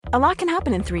A lot can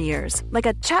happen in 3 years, like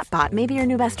a chatbot may be your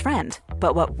new best friend.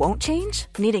 But what won't change?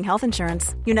 Needing health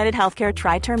insurance. United Healthcare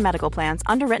Tri-Term Medical Plans,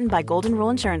 underwritten by Golden Rule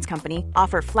Insurance Company,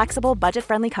 offer flexible,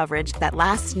 budget-friendly coverage that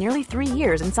lasts nearly 3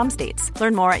 years in some states.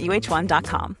 Learn more at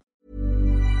uh1.com.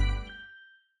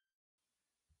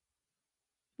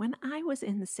 When I was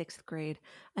in the 6th grade,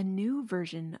 a new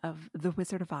version of The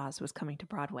Wizard of Oz was coming to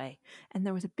Broadway, and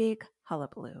there was a big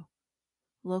hullabaloo.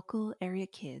 Local area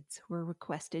kids were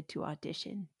requested to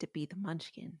audition to be the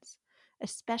Munchkins,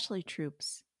 especially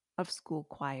troops of school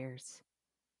choirs.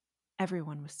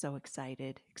 Everyone was so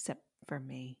excited, except for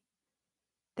me.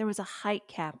 There was a height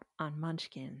cap on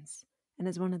Munchkins, and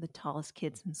as one of the tallest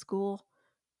kids in school,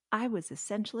 I was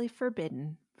essentially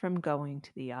forbidden from going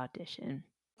to the audition.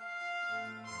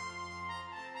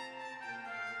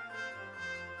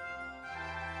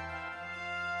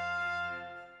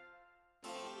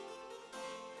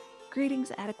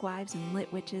 Greetings, attic wives and lit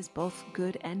witches, both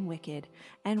good and wicked,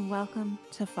 and welcome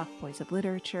to Fuckboys of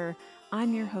Literature.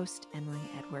 I'm your host, Emily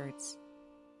Edwards.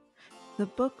 The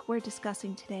book we're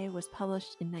discussing today was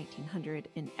published in 1900,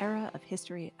 an era of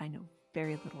history I know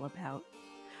very little about.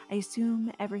 I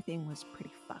assume everything was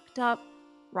pretty fucked up.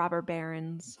 Robber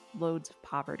barons, loads of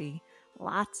poverty,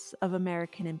 lots of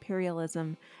American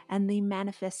imperialism, and the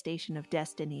manifestation of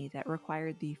destiny that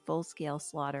required the full-scale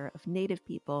slaughter of native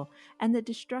people and the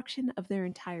destruction of their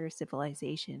entire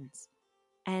civilizations.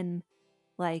 And,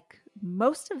 like,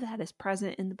 most of that is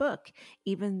present in the book,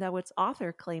 even though its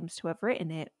author claims to have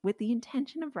written it with the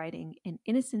intention of writing an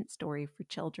innocent story for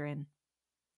children.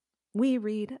 We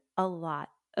read a lot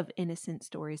of innocent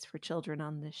stories for children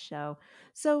on this show,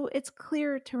 so it's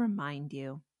clear to remind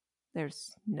you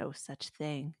there's no such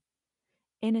thing.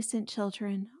 Innocent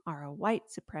children are a white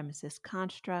supremacist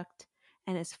construct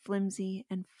and as flimsy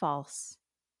and false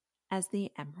as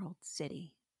the Emerald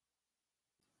City.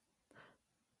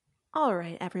 All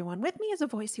right, everyone. With me is a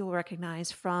voice you'll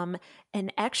recognize from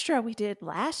an extra we did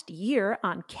last year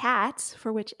on Cats,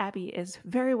 for which Abby is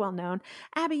very well known.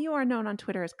 Abby, you are known on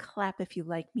Twitter as Clap If You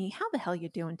Like Me. How the hell you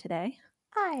doing today?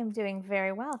 I am doing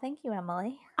very well. Thank you,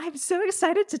 Emily. I'm so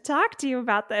excited to talk to you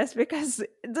about this because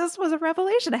this was a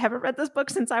revelation. I haven't read this book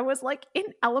since I was like in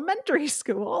elementary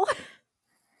school.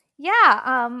 Yeah,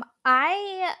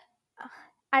 I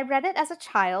read it as a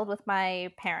child with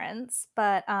my parents,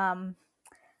 but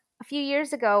a few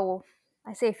years ago,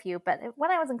 I say a few, but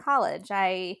when I was in college,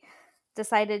 I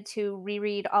decided to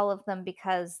reread all of them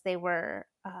because they were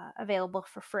available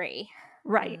for free.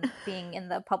 Right. Being in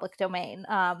the public domain.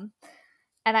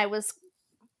 And I was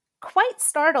quite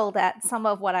startled at some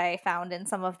of what I found in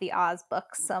some of the Oz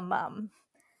books, some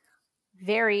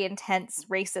very intense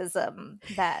racism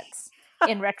that,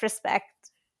 in retrospect,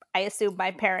 I assume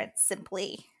my parents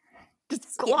simply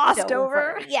just glossed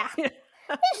over. Yeah. They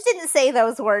just didn't say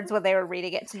those words when they were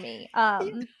reading it to me.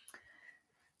 And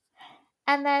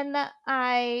then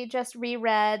I just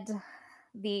reread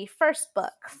the first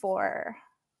book for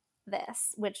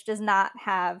this, which does not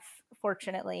have,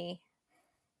 fortunately,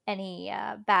 any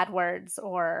bad words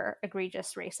or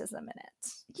egregious racism in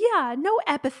it. Yeah,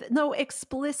 no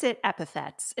explicit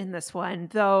epithets in this one,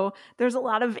 though there's a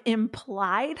lot of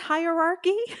implied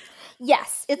hierarchy.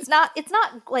 Yes, it's not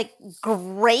like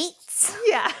great.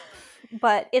 Yeah.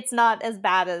 But it's not as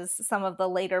bad as some of the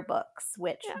later books,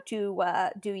 which do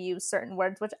use certain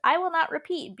words, which I will not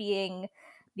repeat, being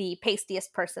the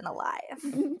pastiest person alive.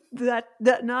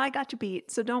 No, I got you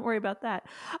beat, so don't worry about that.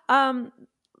 Can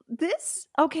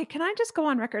I just go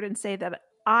on record and say that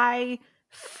I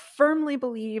firmly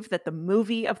believe that the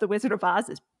movie of The Wizard of Oz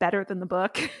is better than the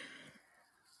book?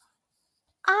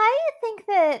 I think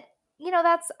that,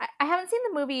 I haven't seen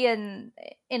the movie in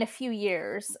a few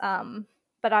years,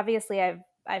 but obviously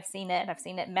I've seen it. I've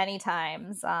seen it many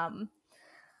times. I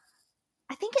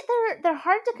think they're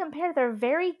hard to compare. They're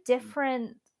very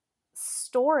different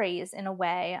stories in a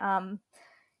way.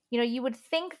 You would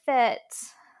think that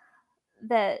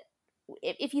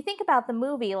if you think about the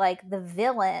movie, like the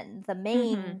villain, the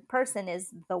main person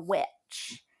is the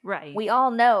witch. Right. We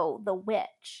all know the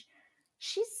witch.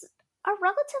 She's a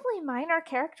relatively minor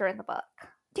character in the book.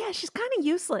 Yeah, she's kind of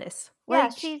useless. Yeah,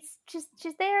 she's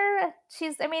there.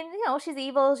 She's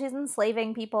evil. She's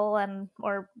enslaving people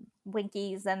or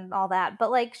Winkies and all that.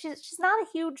 But like, she's not a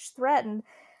huge threat. And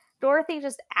Dorothy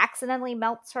just accidentally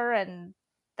melts her, and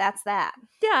that's that.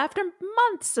 Yeah, after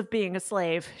months of being a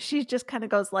slave, she just kind of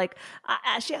goes like,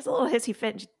 she has a little hissy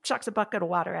fit, and she chucks a bucket of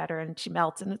water at her, and she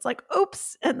melts, and it's like,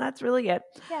 oops, and that's really it.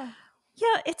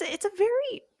 Yeah, it's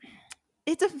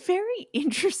a very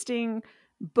interesting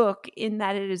book in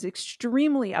that it is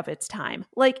extremely of its time.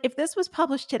 Like, if this was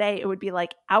published today, it would be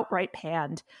like outright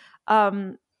panned.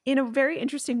 in a very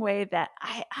interesting way that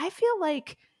I feel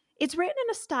like it's written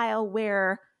in a style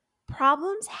where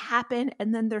problems happen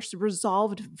and then they're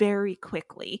resolved very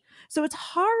quickly. So it's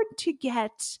hard to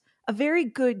get a very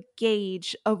good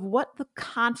gauge of what the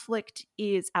conflict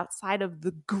is outside of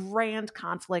the grand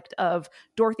conflict of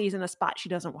Dorothy's in a spot she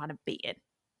doesn't want to be in.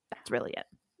 That's really it.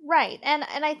 Right. And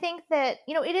I think that,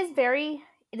 it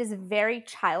is very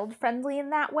child friendly in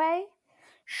that way.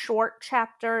 Short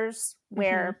chapters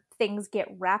where things get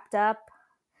wrapped up.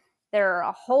 There are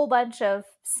a whole bunch of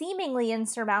seemingly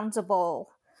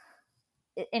insurmountable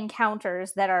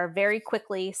encounters that are very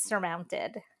quickly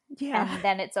surmounted. Yeah. And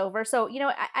then it's over. So,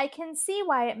 I can see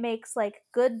why it makes like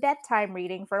good bedtime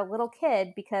reading for a little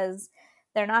kid, because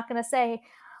they're not going to say,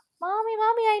 Mommy,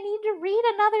 I need to read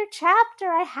another chapter.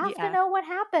 I have to know what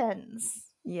happens.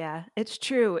 Yeah, it's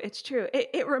true. It's true.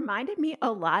 It reminded me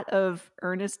a lot of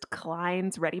Ernest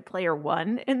Cline's Ready Player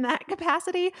One in that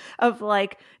capacity of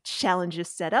like challenges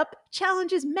set up,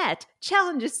 challenges met,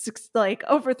 challenges like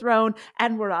overthrown,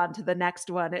 and we're on to the next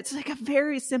one. It's like a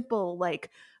very simple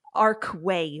like arc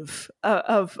wave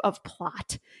of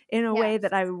plot in a way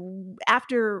that I,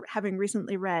 after having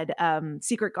recently read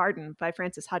Secret Garden by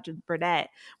Frances Hodgson Burnett,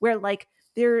 where like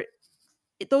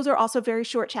those are also very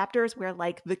short chapters where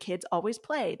like the kids always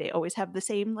play, they always have the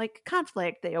same like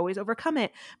conflict, they always overcome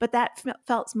it, but that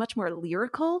felt much more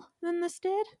lyrical than this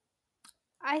did.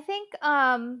 I think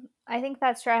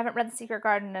that's true. I haven't read The Secret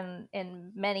Garden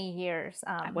in many years.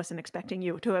 I wasn't expecting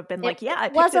you to have been like, I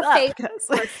picked it up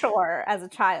for sure as a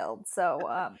child.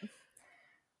 So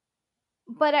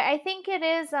but I think it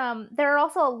is, there are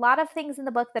also a lot of things in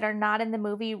the book that are not in the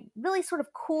movie, really sort of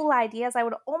cool ideas. I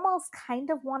would almost kind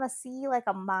of want to see like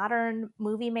a modern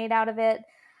movie made out of it.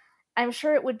 I'm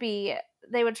sure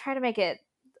they would try to make it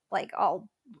like all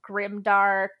grim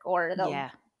dark, or they'll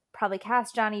probably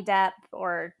cast Johnny Depp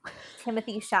or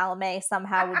Timothée Chalamet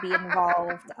somehow would be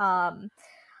involved.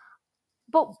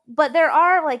 But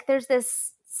there's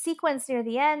this sequence near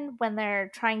the end when they're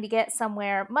trying to get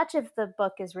somewhere. Much of the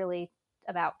book is really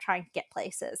about trying to get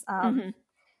places.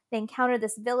 They encounter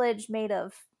this village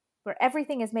where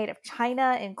everything is made of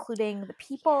china, including the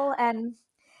people. And,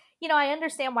 I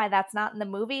understand why that's not in the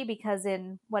movie, because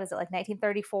in,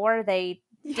 1934, they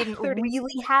didn't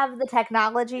really have the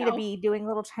technology to be doing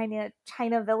little China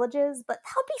villages, but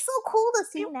that would be so cool to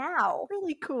see now.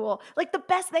 Really cool. Like the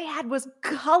best they had was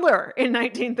color in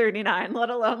 1939, let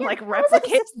alone like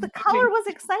replicate. The color was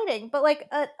exciting, but like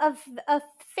a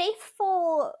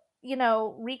faithful,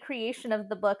 recreation of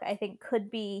the book, I think could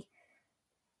be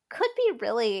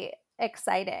really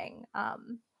exciting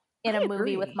in a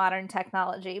movie with modern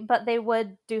technology. But they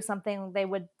would do something.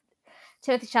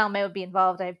 Timothée Chalamet would be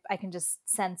involved. I can just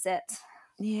sense it.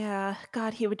 Yeah,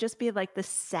 God, he would just be like the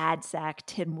sad sack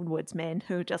Tin Woodsman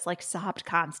who just like sobbed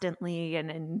constantly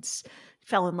and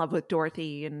fell in love with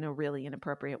Dorothy in a really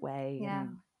inappropriate way. Yeah,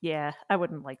 and yeah, I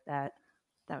wouldn't like that.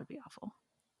 That would be awful.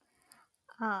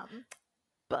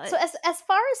 But so as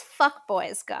far as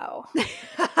fuckboys go,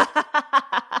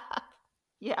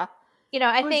 yeah,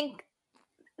 I think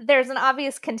there's an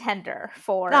obvious contender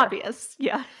for the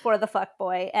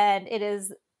fuckboy, and it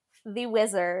is the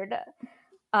wizard.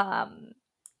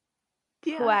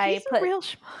 He's a real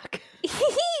schmuck.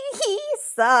 He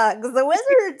sucks. The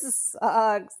wizard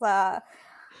sucks. For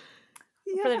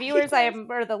the viewers,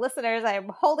 or the listeners, I am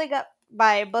holding up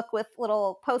my book with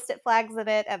little Post-it flags in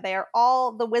it, and they are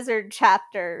all the wizard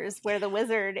chapters where the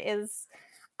wizard is.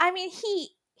 I mean,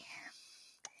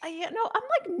 I'm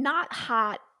like not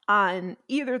hot on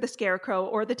either the Scarecrow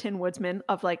or the Tin Woodsman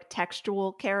of like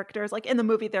textual characters. Like in the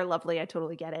movie, they're lovely. I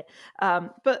totally get it.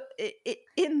 But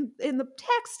in the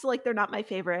text, like they're not my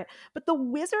favorite. But the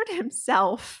wizard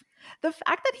himself, the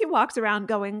fact that he walks around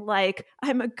going like,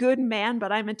 I'm a good man,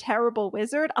 but I'm a terrible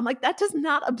wizard. I'm like, that does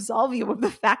not absolve you of the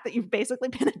fact that you've basically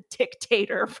been a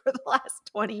dictator for the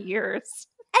last 20 years.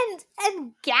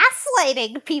 And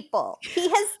gaslighting people. He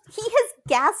has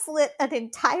gaslit an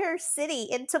entire city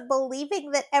into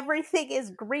believing that everything is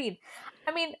green.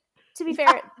 I mean, to be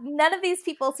fair, none of these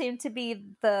people seem to be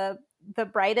the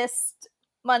brightest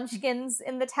munchkins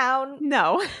in the town.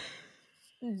 No.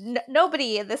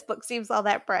 Nobody in this book seems all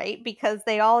that bright, because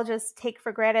they all just take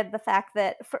for granted the fact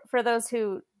that, for those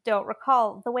who don't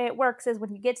recall, the way it works is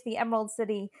when you get to the Emerald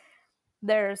City,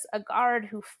 there's a guard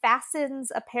who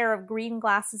fastens a pair of green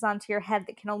glasses onto your head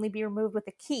that can only be removed with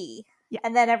a key. Yeah.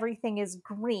 And then everything is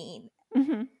green.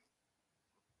 Mm-hmm.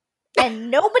 And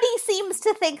nobody seems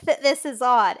to think that this is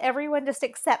odd. Everyone just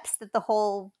accepts that the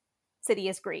whole city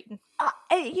is green.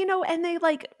 And they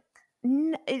like,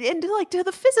 and to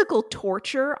the physical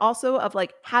torture also of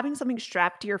like having something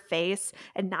strapped to your face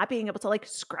and not being able to like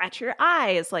scratch your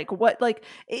eyes, like what, like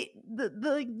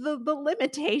the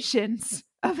limitations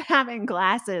of having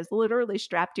glasses literally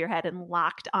strapped to your head and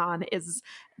locked on is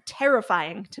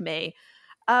terrifying to me.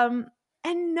 um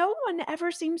and no one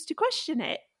ever seems to question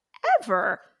it,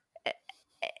 ever.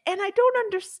 And I don't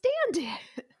understand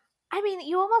it. I mean,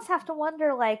 you almost have to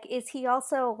wonder, like, is he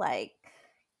also like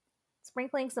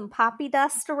sprinkling some poppy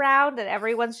dust around and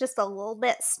everyone's just a little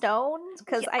bit stoned?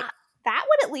 Because Yeah, that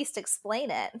would at least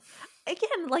explain it.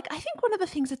 again, like I think one of the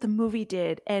things that the movie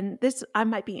did, and this I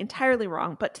might be entirely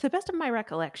wrong, but to the best of my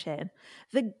recollection,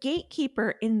 the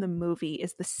gatekeeper in the movie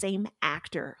is the same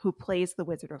actor who plays the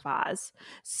Wizard of Oz.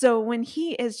 So when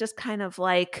he is just kind of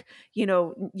like,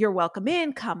 you're welcome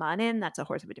in, come on in, that's a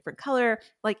horse of a different color.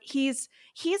 Like he's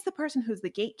the person who's the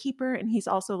gatekeeper, and he's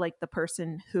also like the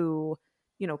person who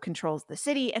controls the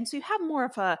city. And so you have more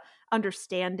of a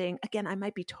understanding. Again, I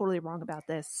might be totally wrong about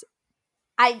this.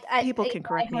 People can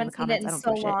correct me in the haven't seen it comments. in I don't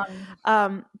so give a shit.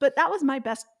 long. But that was my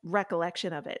best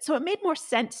recollection of it. So it made more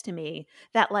sense to me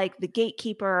that like the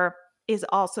gatekeeper is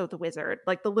also the wizard,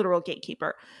 like the literal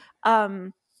gatekeeper.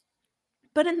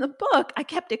 But in the book, I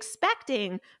kept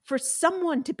expecting for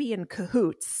someone to be in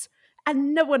cahoots,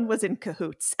 and no one was in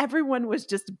cahoots. Everyone was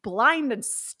just blind and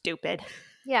stupid.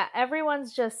 Yeah,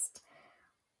 everyone's just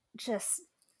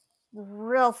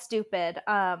real stupid.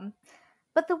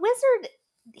 But the wizard,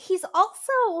 he's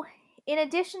also, in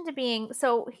addition to being,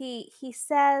 so he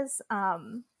says,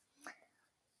 I'm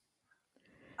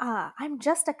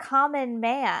just a common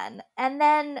man. And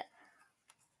then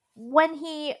when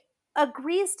he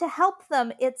agrees to help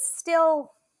them, it's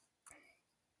still,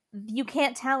 you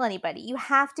can't tell anybody. You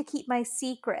have to keep my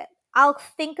secret. I'll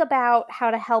think about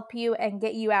how to help you and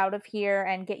get you out of here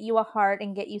and get you a heart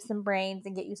and get you some brains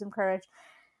and get you some courage.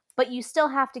 But you still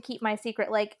have to keep my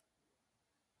secret. Like,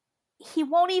 he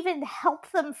won't even help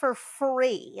them for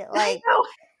free. Like, I know.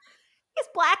 He's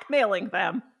blackmailing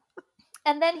them.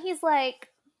 and then he's like,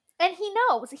 and he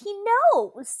knows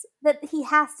that he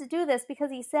has to do this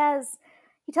because he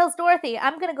tells Dorothy,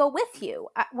 I'm going to go with you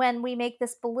when we make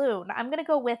this balloon. I'm going to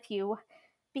go with you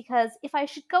because if I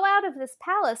should go out of this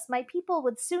palace, my people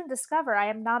would soon discover I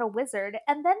am not a wizard,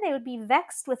 and then they would be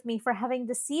vexed with me for having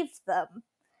deceived them.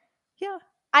 Yeah.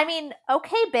 I mean,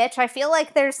 okay, bitch, I feel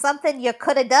like there's something you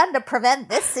could have done to prevent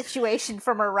this situation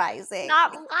from arising.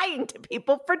 Not lying to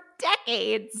people for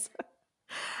decades.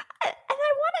 And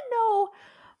I want to know,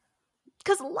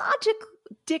 because logic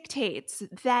dictates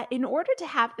that in order to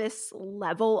have this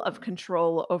level of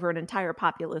control over an entire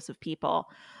populace of people,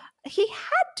 he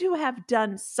had to have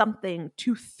done something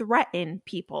to threaten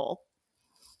people.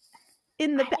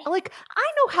 Like, I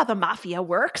know how the mafia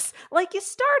works. Like, you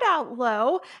start out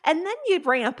low and then you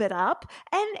ramp it up,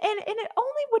 and it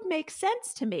only would make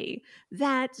sense to me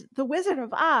that the Wizard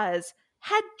of Oz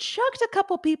had chucked a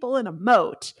couple people in a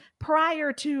moat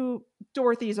prior to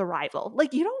Dorothy's arrival.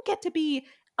 Like, you don't get to be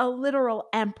a literal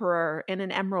emperor in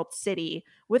an Emerald City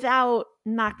without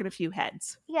knocking a few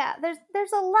heads. Yeah,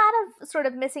 there's a lot of sort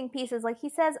of missing pieces. Like he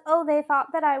says, "Oh, they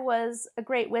thought that I was a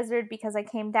great wizard because I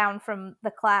came down from the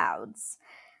clouds."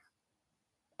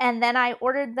 And then I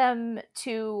ordered them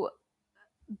to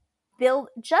build,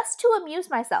 just to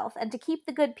amuse myself and to keep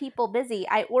the good people busy.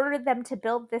 I ordered them to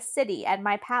build this city and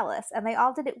my palace, and they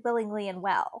all did it willingly and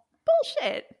well.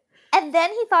 Bullshit. And then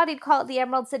he thought he'd call it the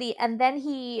Emerald City, and then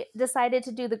he decided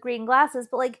to do the green glasses.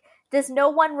 But like, does no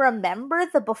one remember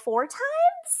the before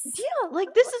times? Yeah,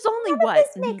 like this is only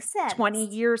this makes sense. 20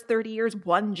 years, 30 years,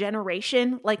 one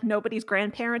generation. Like nobody's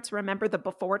grandparents remember the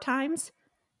before times.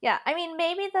 Yeah, I mean,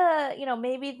 maybe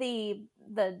the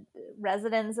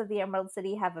residents of the Emerald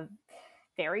City have a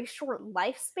very short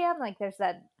lifespan. Like there's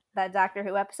that Doctor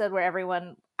Who episode where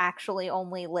everyone actually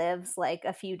only lives like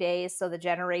a few days, so the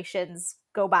generations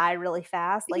go by really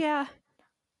fast. Like, yeah.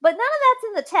 But none of that's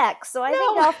in the text, so I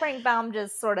think L. Frank Baum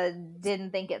just sort of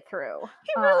didn't think it through.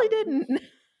 He really didn't.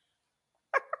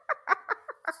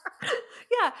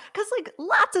 Yeah, because like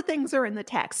lots of things are in the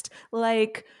text,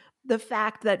 like the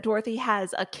fact that Dorothy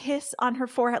has a kiss on her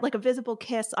forehead, like a visible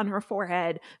kiss on her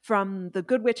forehead from the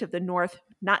Good Witch of the North,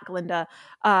 not Glinda,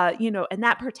 and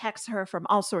that protects her from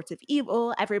all sorts of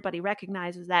evil. Everybody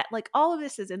recognizes that. Like all of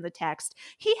this is in the text.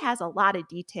 He has a lot of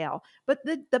detail, but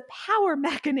the power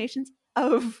machinations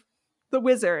of the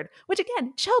wizard, which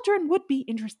again, children would be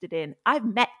interested in. I've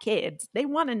met kids. They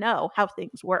want to know how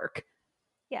things work.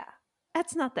 Yeah.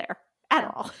 That's not there at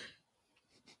all.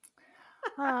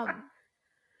 But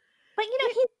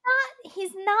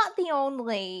he's not the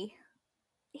only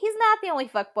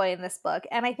fuckboy in this book,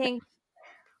 and I think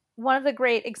one of the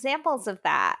great examples of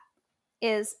that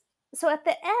is, so at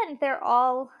the end they're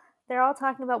all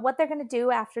talking about what they're going to do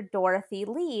after Dorothy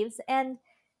leaves, and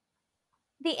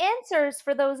the answers,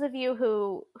 for those of you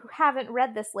who haven't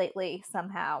read this lately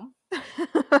somehow,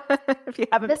 if you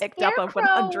haven't the picked up a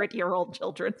Scarecrow 100-year-old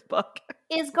children's book,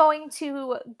 is going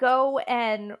to go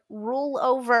and rule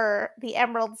over the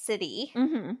Emerald City,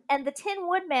 mm-hmm. and the Tin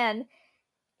Woodman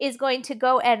is going to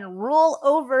go and rule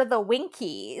over the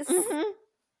Winkies. Mm-hmm.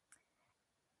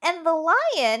 And the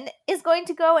lion is going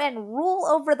to go and rule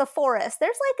over the forest.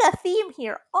 There's like a theme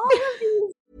here. All of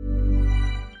these.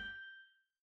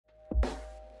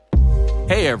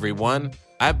 Hey everyone,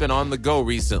 I've been on the go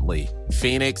recently.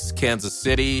 Phoenix, Kansas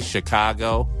City,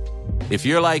 Chicago. If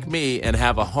you're like me and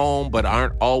have a home but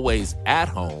aren't always at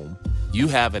home, you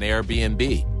have an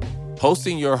Airbnb.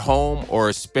 Hosting your home or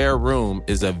a spare room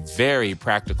is a very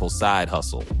practical side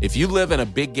hustle. If you live in a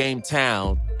big game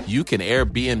town, you can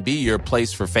Airbnb your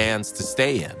place for fans to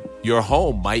stay in. Your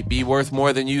home might be worth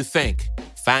more than you think.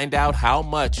 Find out how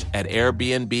much at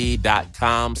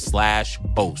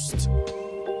airbnb.com/host.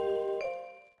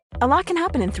 A lot can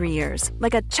happen in 3 years,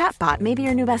 like a chatbot may be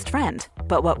your new best friend.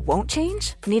 But what won't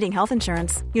change? Needing health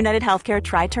insurance. United Healthcare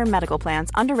Tri-Term Medical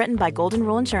Plans, underwritten by Golden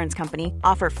Rule Insurance Company,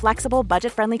 offer flexible,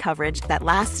 budget-friendly coverage that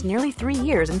lasts nearly 3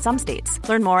 years in some states.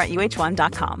 Learn more at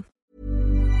uh1.com.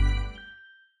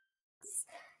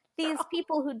 These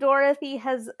people who Dorothy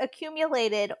has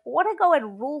accumulated want to go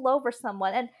and rule over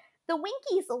someone. And the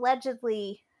Winkies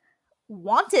allegedly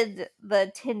wanted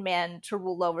the Tin Man to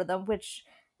rule over them, which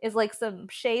is like some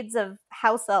shades of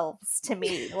house elves to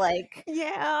me. Like,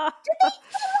 Yeah. do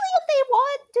they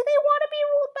want to be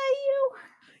ruled by you?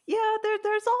 Yeah,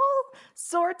 there's all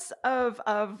sorts of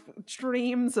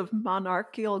dreams of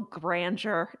monarchical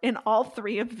grandeur in all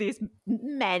three of these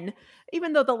men,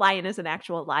 even though the lion is an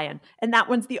actual lion. And that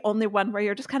one's the only one where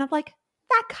you're just kind of like,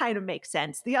 that kind of makes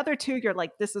sense. The other two, you're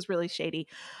like, this is really shady.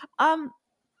 The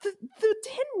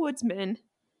Tin Woodsman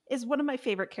is one of my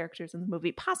favorite characters in the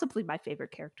movie, possibly my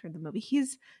favorite character in the movie.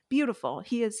 He's beautiful.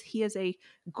 He is a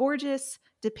gorgeous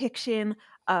depiction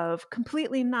of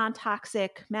completely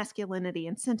non-toxic masculinity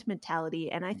and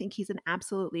sentimentality, and I think he's an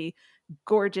absolutely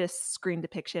gorgeous screen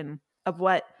depiction of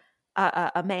what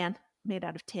a man made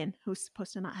out of tin who's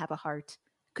supposed to not have a heart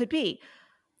could be.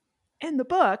 In the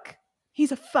book,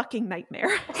 he's a fucking nightmare.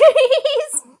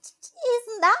 he's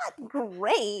not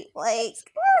great.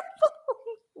 Like,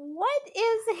 what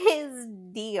is his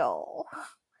deal?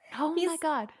 Oh my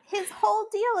god. His whole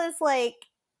deal is like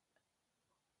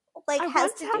I has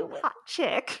want to to do have with hot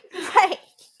chick. right.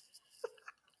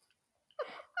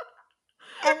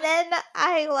 And then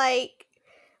I like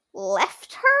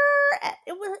left her.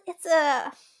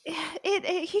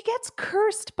 He gets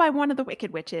cursed by one of the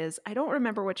Wicked Witches. I don't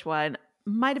remember which one.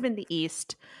 Might have been the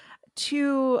East.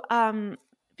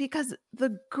 Because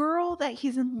the girl that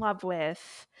he's in love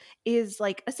with is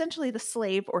like essentially the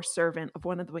slave or servant of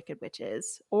one of the Wicked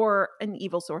Witches or an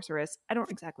evil sorceress. I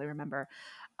don't exactly remember.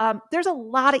 There's a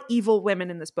lot of evil women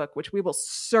in this book, which we will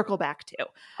circle back to.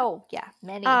 Oh yeah,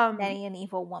 many an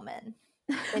evil woman.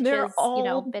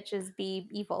 Bitches be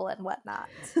evil and whatnot.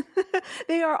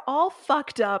 They are all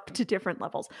fucked up to different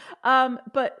levels.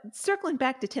 But circling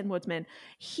back to Tin Woodsman,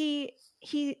 he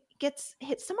gets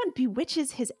hit. Someone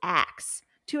bewitches his axe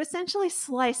to essentially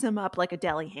slice him up like a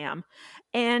deli ham,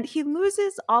 and he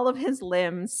loses all of his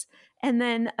limbs. And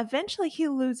then eventually he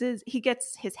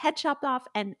gets his head chopped off,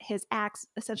 and his axe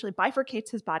essentially bifurcates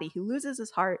his body. He loses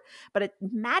his heart, but a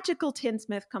magical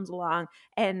tinsmith comes along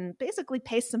and basically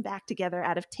pastes him back together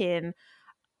out of tin.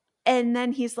 And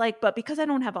then he's like, but because I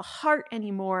don't have a heart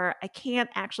anymore, I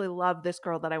can't actually love this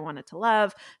girl that I wanted to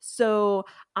love. So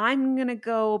I'm going to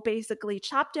go basically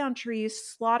chop down trees,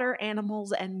 slaughter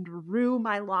animals, and rue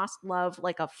my lost love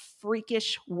like a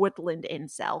freakish woodland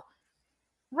incel.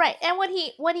 Right. And what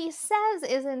he says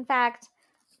is, in fact,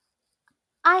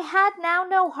 I had now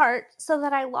no heart, so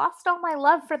that I lost all my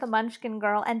love for the Munchkin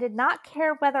girl and did not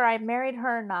care whether I married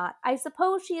her or not. I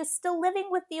suppose she is still living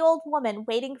with the old woman,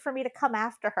 waiting for me to come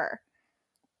after her.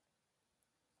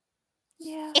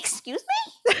 Yeah. Excuse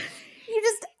me? You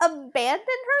just abandoned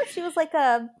her? She was like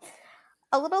a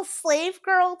little slave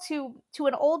girl to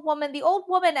an old woman. The old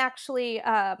woman actually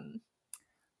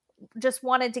just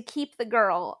wanted to keep the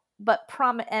girl, but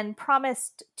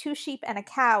promised 2 sheep and a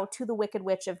cow to the Wicked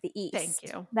Witch of the East. Thank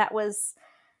you. That was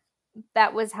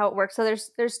how it worked. So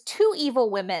there's 2 evil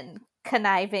women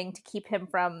conniving to keep him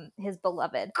from his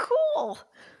beloved. Cool.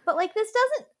 But like this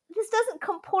doesn't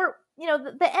comport.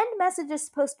 The end message is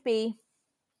supposed to be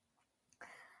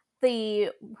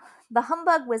the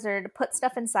humbug wizard put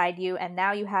stuff inside you, and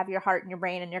now you have your heart and your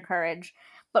brain and your courage.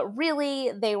 but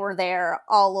really they were there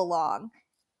all along.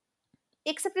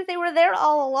 Except if they were there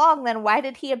all along, then why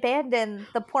did he abandon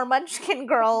the poor Munchkin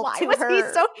girl Why to was her? he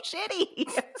so shitty?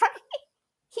 Right?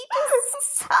 He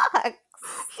just sucks.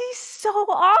 He's so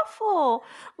awful.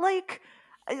 Like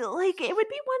it would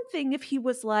be one thing if he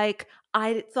was like,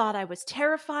 I thought I was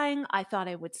terrifying. I thought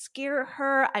I would scare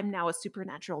her. I'm now a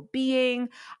supernatural being.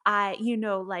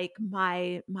 Like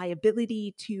my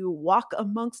ability to walk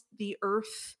amongst the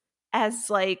earth as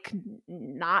like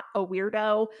not a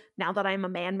weirdo now that I'm a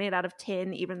man made out of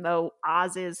tin, even though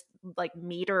Oz is like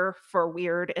meter for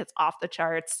weird, it's off the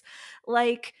charts.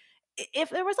 Like if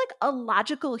there was like a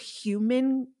logical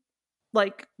human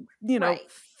like Right.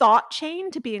 thought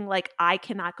chain to being like, I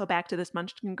cannot go back to this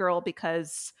Munchkin girl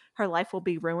because her life will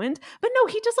be ruined. But no,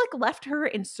 he just like left her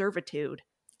in servitude.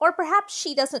 Or perhaps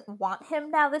she doesn't want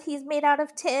him now that he's made out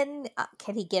of tin.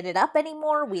 Can he get it up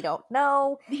anymore? We don't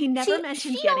know. He never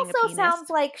mentioned she getting a also penis. sounds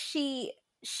like she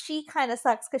kind of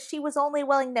sucks because she was only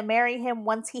willing to marry him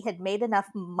once he had made enough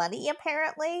money,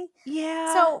 apparently.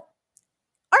 Yeah. So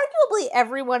arguably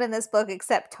everyone in this book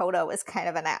except Toto is kind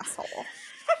of an asshole.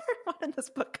 Everyone in this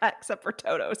book except for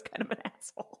Toto is kind of an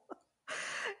asshole.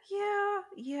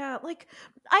 Yeah. Like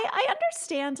I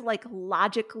understand like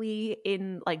logically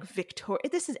in like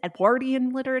this is Edwardian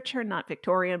literature, not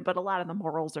Victorian, but a lot of the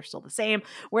morals are still the same,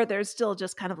 where there's still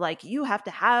just kind of like you have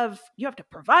to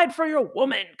provide for your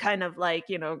woman kind of like,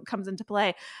 comes into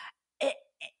play.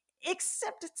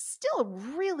 Except it's still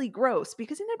really gross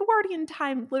because in Edwardian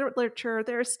time literature,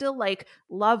 there's still like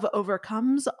love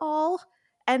overcomes all.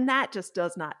 And that just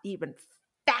does not even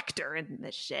factor in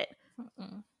this shit.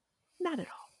 Mm-mm. Not at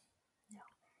all.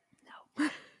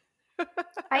 No.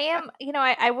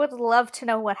 I would love to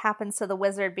know what happens to the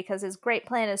wizard because his great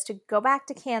plan is to go back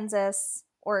to Kansas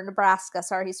or Nebraska.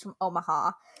 Sorry, he's from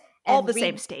Omaha. All the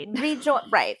same state. Rejoin,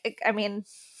 right. I mean.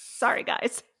 Sorry,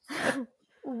 guys.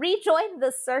 Rejoin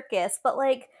the circus, but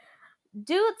like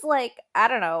dude's like, I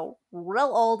don't know,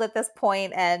 real old at this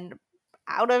point and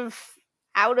out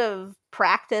of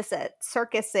practice at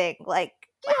circusing. Like,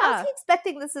 how's he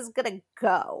expecting this is gonna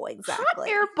go exactly? Hot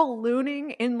air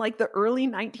ballooning in like the early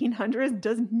 1900s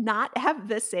does not have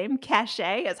the same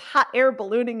cachet as hot air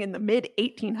ballooning in the mid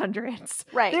 1800s.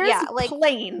 Right? There's like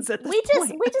planes at this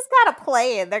point. We just got a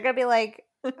plane. They're gonna be like,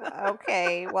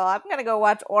 okay, well, I'm gonna go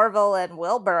watch Orville and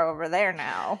Wilbur over there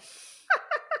now.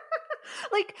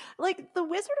 like the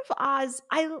Wizard of Oz,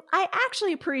 I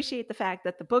actually appreciate the fact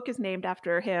that the book is named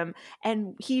after him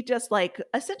and he just like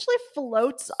essentially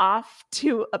floats off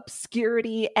to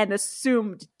obscurity and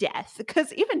assumed death,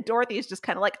 because even Dorothy is just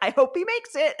kind of like, I hope he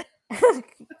makes it.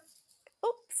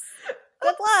 Oops.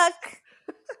 Good luck.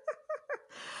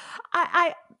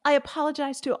 I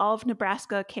apologize to all of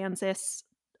Nebraska, Kansas,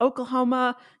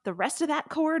 Oklahoma, the rest of that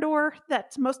corridor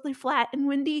that's mostly flat and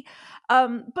windy.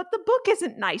 But the book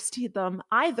isn't nice to them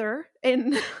either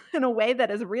in a way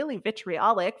that is really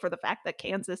vitriolic for the fact that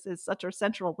Kansas is such a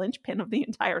central linchpin of the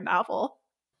entire novel.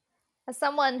 As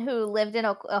someone who lived in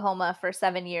Oklahoma for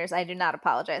 7 years, I do not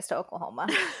apologize to Oklahoma.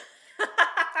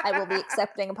 I will be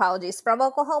accepting apologies from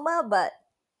Oklahoma, but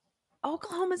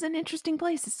Oklahoma's an interesting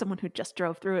place. As someone who just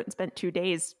drove through it and spent 2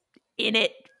 days in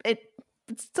it,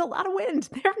 it's a lot of wind.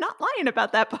 They're not lying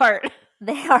about that part.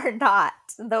 They are not.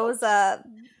 Those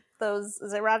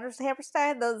is it Rodgers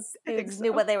Hammerstein? Those dudes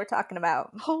knew what they were talking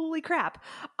about. Holy crap.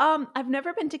 I've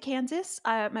never been to Kansas.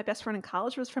 My best friend in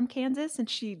college was from Kansas, and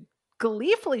she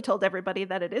gleefully told everybody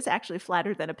that it is actually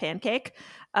flatter than a pancake,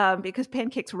 because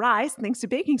pancakes rise thanks to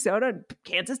baking soda, and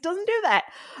Kansas doesn't do that.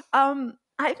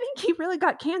 I think he really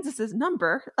got Kansas's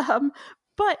number.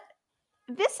 But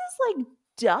this is like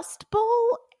Dust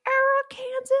Bowl era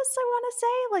Kansas, I want to say.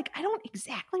 Like, I don't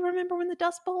exactly remember when the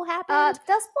Dust Bowl happened.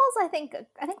 Dust Bowls, I think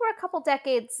we're a couple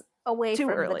decades away from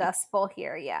the Dust Bowl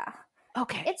here. Yeah.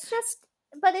 Okay. It's just,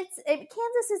 but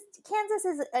Kansas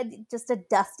is just a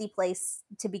dusty place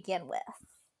to begin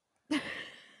with.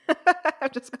 I'm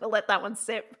just gonna let that one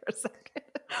sit for a second.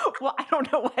 Well, I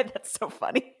don't know why that's so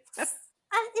funny.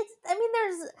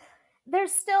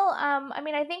 There's still,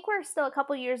 I think we're still a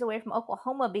couple years away from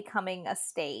Oklahoma becoming a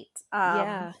state.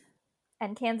 Yeah.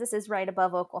 And Kansas is right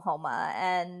above Oklahoma.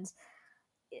 And,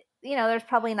 there's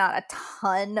probably not a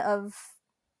ton of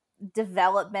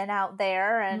development out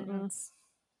there. And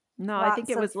no, I think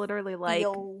it was literally like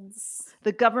fields.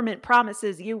 The government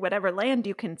promises you whatever land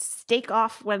you can stake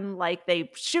off when like they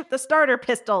shoot the starter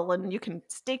pistol, and you can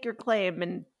stake your claim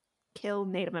and kill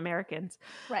Native Americans.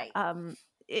 Right.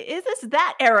 Is this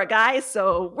that era, guys?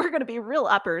 So we're going to be real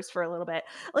uppers for a little bit.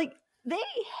 Like, they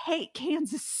hate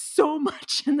Kansas so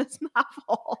much in this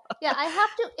novel. Yeah, I have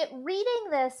to, reading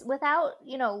this without,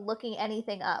 looking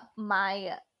anything up,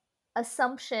 my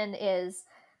assumption is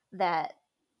that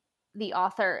the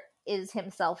author is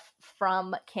himself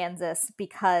from Kansas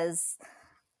because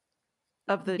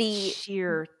of the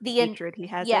sheer the hatred he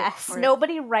has. Yes,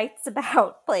 nobody writes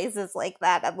about places like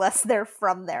that unless they're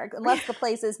from there. Unless the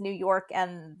place is New York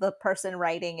and the person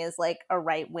writing is like a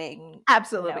right wing.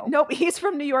 Absolutely. Nope, he's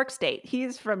from New York State.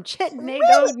 He's from Chittenden,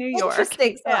 New York.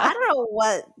 Interesting. So I don't know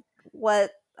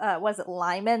what was it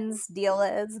Lyman's deal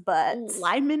is, but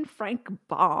Lyman Frank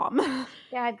Baum.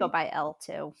 Yeah, I'd go by L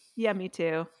too. Yeah, me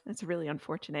too. That's really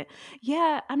unfortunate.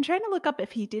 Yeah, I'm trying to look up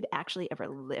if he did actually ever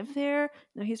live there.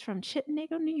 No, he's from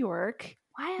Chittenden, New York.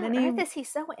 Why on earth is he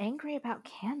so angry about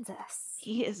Kansas?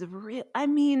 He is real. I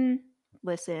mean,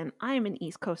 listen, I am an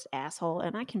East Coast asshole,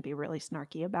 and I can be really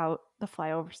snarky about the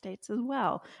flyover states as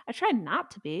well. I try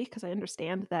not to be because I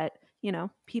understand that,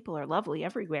 people are lovely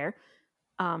everywhere.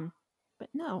 But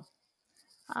no.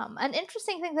 An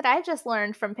interesting thing that I just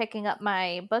learned from picking up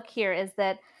my book here is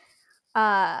that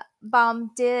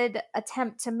Baum did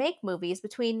attempt to make movies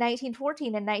between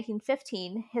 1914 and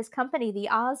 1915. His company, the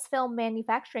Oz Film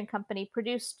Manufacturing Company,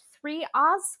 produced 3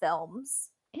 Oz films.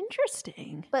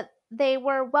 Interesting. But they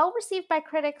were well received by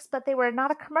critics, but they were not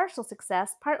a commercial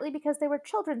success, partly because they were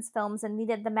children's films and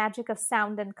needed the magic of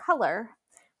sound and color,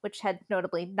 which had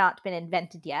notably not been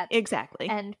invented yet. Exactly.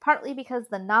 And partly because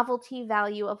the novelty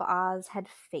value of Oz had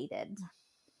faded.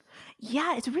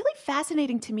 Yeah, it's really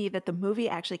fascinating to me that the movie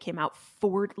actually came out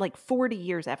 40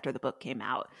 years after the book came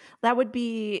out. That would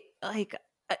be like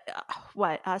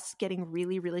us getting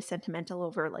really, really sentimental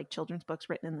over like children's books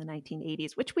written in the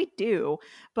 1980s, which we do,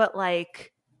 but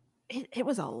like it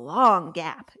was a long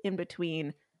gap in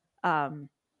between whoever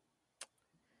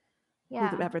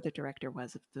the director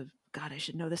was of the God, I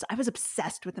should know this. I was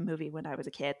obsessed with the movie when I was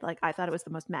a kid. Like I thought it was the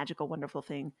most magical, wonderful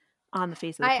thing on the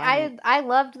face of the planet. I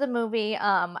loved the movie.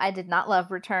 I did not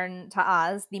love Return to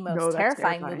Oz, the most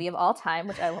terrifying movie of all time,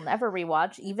 which I will never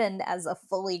rewatch, even as a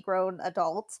fully grown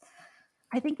adult.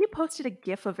 I think you posted a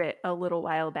GIF of it a little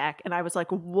while back, and I was like,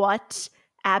 what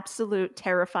absolute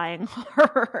terrifying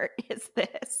horror is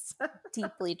this?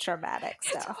 Deeply traumatic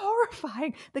stuff. It's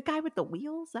horrifying. The guy with the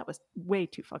wheels, that was way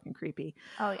too fucking creepy.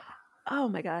 Oh, yeah. Oh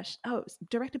my gosh. Oh, it was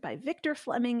directed by Victor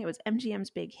Fleming. It was MGM's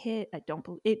big hit.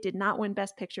 It did not win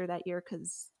Best Picture that year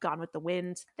because Gone with the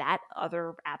Wind, that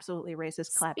other absolutely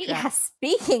racist claptrap. Yeah,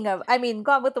 speaking of,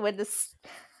 Gone with the Wind is,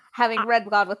 having read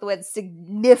Gone with the Wind,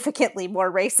 significantly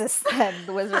more racist than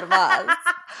The Wizard of Oz.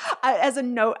 As a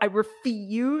note, I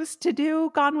refuse to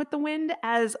do Gone with the Wind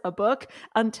as a book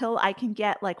until I can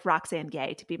get like Roxane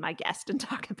Gay to be my guest and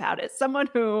talk about it. Someone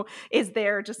who is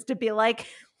there just to be like,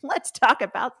 let's talk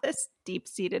about this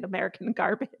deep-seated American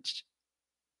garbage.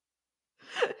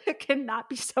 It cannot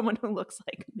be someone who looks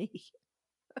like me.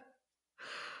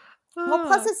 Well,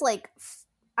 plus it's like,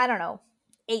 I don't know,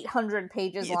 800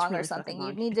 pages long or something.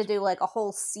 You'd need to do like a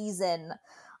whole season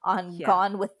on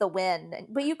Gone with the Wind.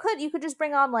 But you could just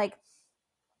bring on like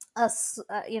a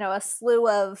slew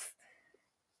of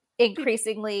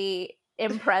increasingly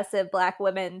impressive Black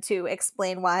women to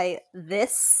explain why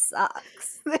this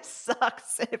sucks. This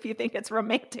sucks. If you think it's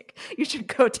romantic, you should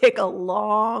go take a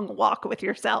long walk with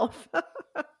yourself.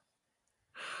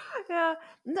 Yeah,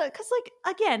 no, because like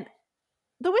again,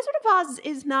 The Wizard of Oz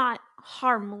is not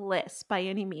harmless by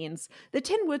any means. The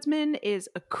Tin Woodsman is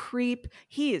a creep.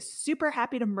 He is super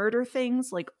happy to murder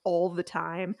things like all the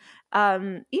time.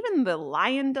 Even the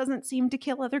lion doesn't seem to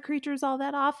kill other creatures all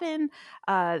that often.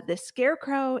 The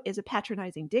Scarecrow is a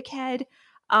patronizing dickhead.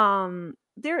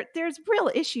 There's real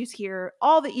issues here.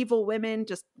 All the evil women,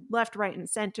 just left, right, and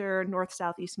center, north,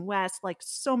 south, east, and west, like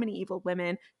so many evil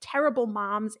women. Terrible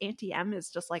moms. Auntie M is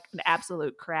just like an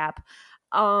absolute crap.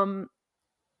 But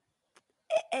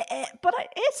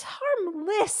it's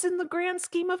harmless in the grand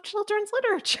scheme of children's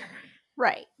literature.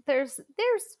 Right. There's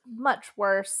much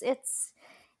worse. It's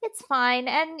fine.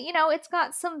 And, it's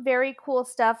got some very cool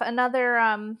stuff.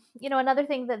 Another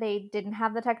thing that they didn't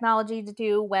have the technology to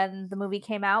do when the movie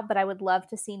came out, but I would love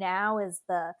to see now is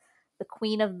the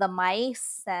Queen of the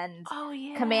Mice and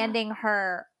commanding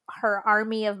her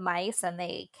army of mice, and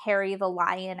they carry the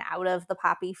lion out of the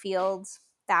poppy fields.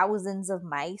 Thousands of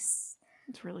mice.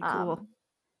 It's really cool.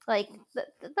 Those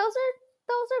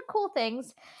are cool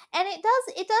things, and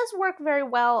it does work very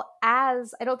well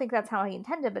as, I don't think that's how he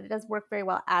intended, but it does work very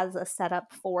well as a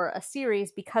setup for a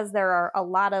series, because there are a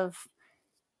lot of,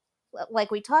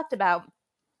 like we talked about,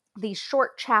 these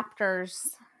short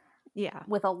chapters,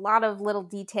 with a lot of little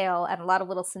detail and a lot of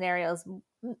little scenarios,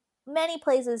 many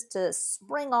places to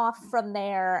spring off from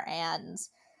there, and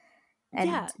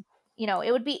Yeah.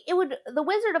 the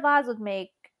Wizard of Oz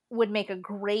would make a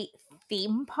great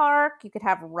theme park. You could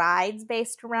have rides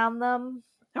based around them.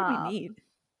 That would be neat.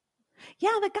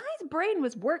 Yeah, the guy's brain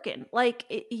was working. Like,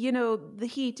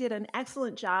 he did an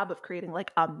excellent job of creating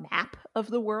like a map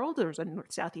of the world. There's a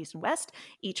north, south, east, and west.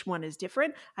 Each one is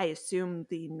different. I assume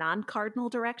the non-cardinal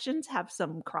directions have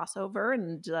some crossover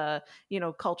and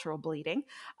cultural bleeding.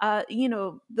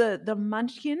 The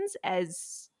Munchkins,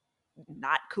 as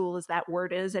not cool as that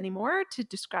word is anymore to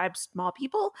describe small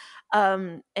people,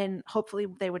 and hopefully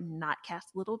they would not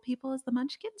cast little people as the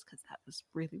Munchkins, because that was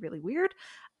really, really weird.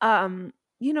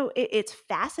 It's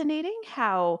fascinating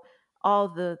how all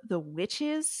the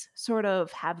witches sort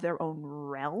of have their own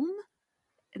realm.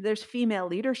 There's female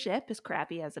leadership, as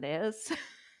crappy as it is.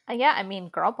 Yeah, I mean,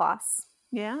 girl boss.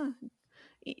 Yeah.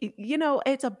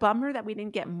 It's a bummer that we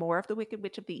didn't get more of the Wicked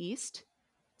Witch of the East,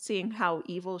 seeing how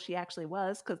evil she actually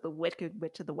was, because the Wicked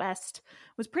Witch of the West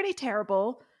was pretty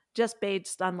terrible, just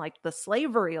based on like the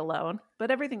slavery alone. But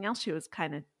everything else, she was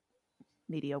kind of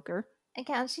mediocre.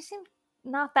 Again, she seemed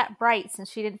not that bright,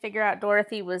 since she didn't figure out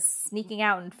Dorothy was sneaking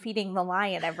out and feeding the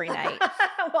lion every night.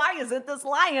 Why isn't this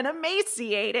lion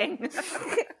emaciating?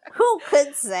 Who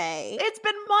could say? It's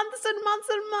been months and months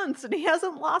and months, and he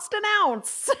hasn't lost an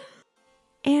ounce.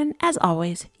 And as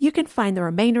always, you can find the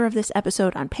remainder of this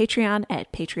episode on Patreon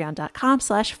at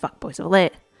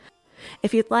patreon.com/fuckboysoflit.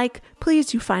 If you'd like, please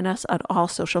do find us on all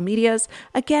social medias.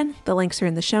 Again, the links are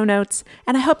in the show notes,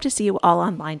 and I hope to see you all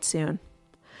online soon.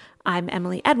 I'm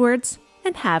Emily Edwards,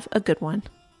 and have a good one.